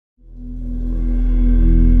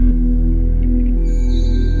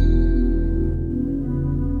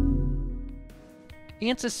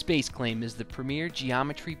ANSYS SpaceClaim is the premier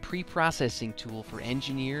geometry pre-processing tool for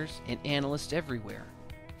engineers and analysts everywhere.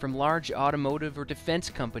 From large automotive or defense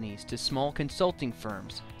companies to small consulting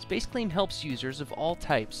firms, SpaceClaim helps users of all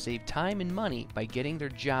types save time and money by getting their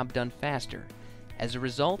job done faster. As a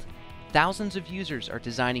result, thousands of users are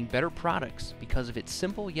designing better products because of its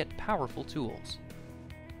simple yet powerful tools.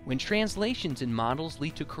 When translations in models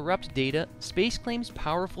lead to corrupt data, SpaceClaim's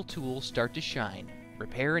powerful tools start to shine.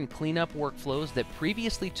 Repair and clean up workflows that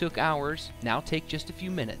previously took hours now take just a few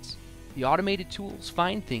minutes. The automated tools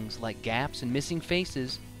find things like gaps and missing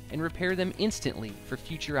faces and repair them instantly for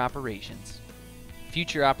future operations.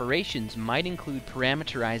 Future operations might include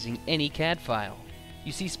parameterizing any CAD file.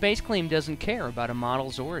 You see, SpaceClaim doesn't care about a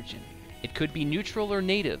model's origin. It could be neutral or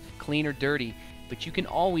native, clean or dirty, but you can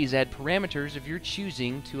always add parameters of your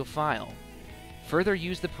choosing to a file. Further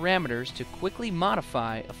use the parameters to quickly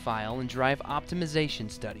modify a file and drive optimization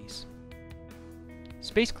studies.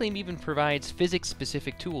 SpaceClaim even provides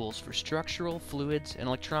physics-specific tools for structural, fluids, and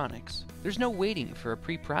electronics. There's no waiting for a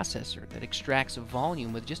preprocessor that extracts a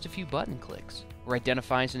volume with just a few button clicks, or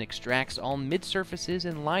identifies and extracts all mid-surfaces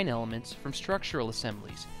and line elements from structural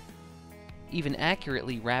assemblies. Even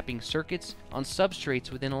accurately wrapping circuits on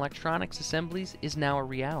substrates within electronics assemblies is now a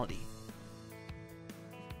reality.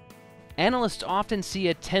 Analysts often see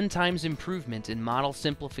a 10 times improvement in model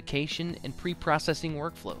simplification and pre-processing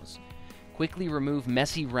workflows. Quickly remove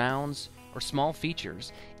messy rounds or small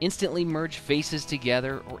features, instantly merge faces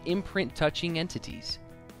together, or imprint touching entities.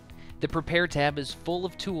 The Prepare tab is full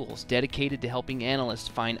of tools dedicated to helping analysts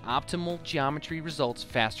find optimal geometry results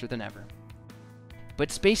faster than ever. But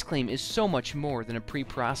SpaceClaim is so much more than a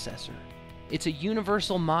preprocessor. It's a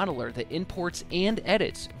universal modeler that imports and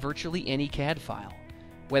edits virtually any CAD file.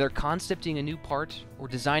 Whether concepting a new part or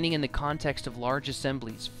designing in the context of large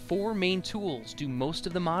assemblies, 4 main tools do most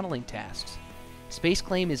of the modeling tasks.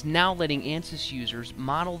 SpaceClaim is now letting ANSYS users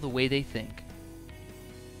model the way they think.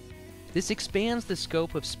 This expands the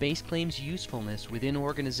scope of SpaceClaim's usefulness within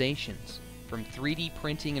organizations. From 3D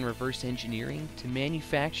printing and reverse engineering to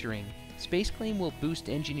manufacturing, SpaceClaim will boost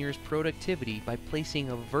engineers' productivity by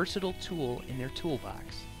placing a versatile tool in their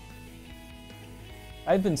toolbox.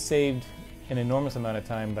 I've been saved an enormous amount of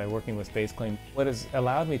time by working with SpaceClaim. What it's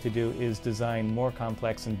allowed me to do is design more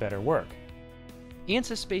complex and better work.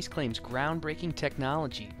 ANSYS SpaceClaim's groundbreaking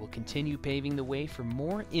technology will continue paving the way for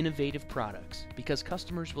more innovative products because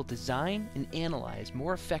customers will design and analyze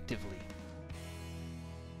more effectively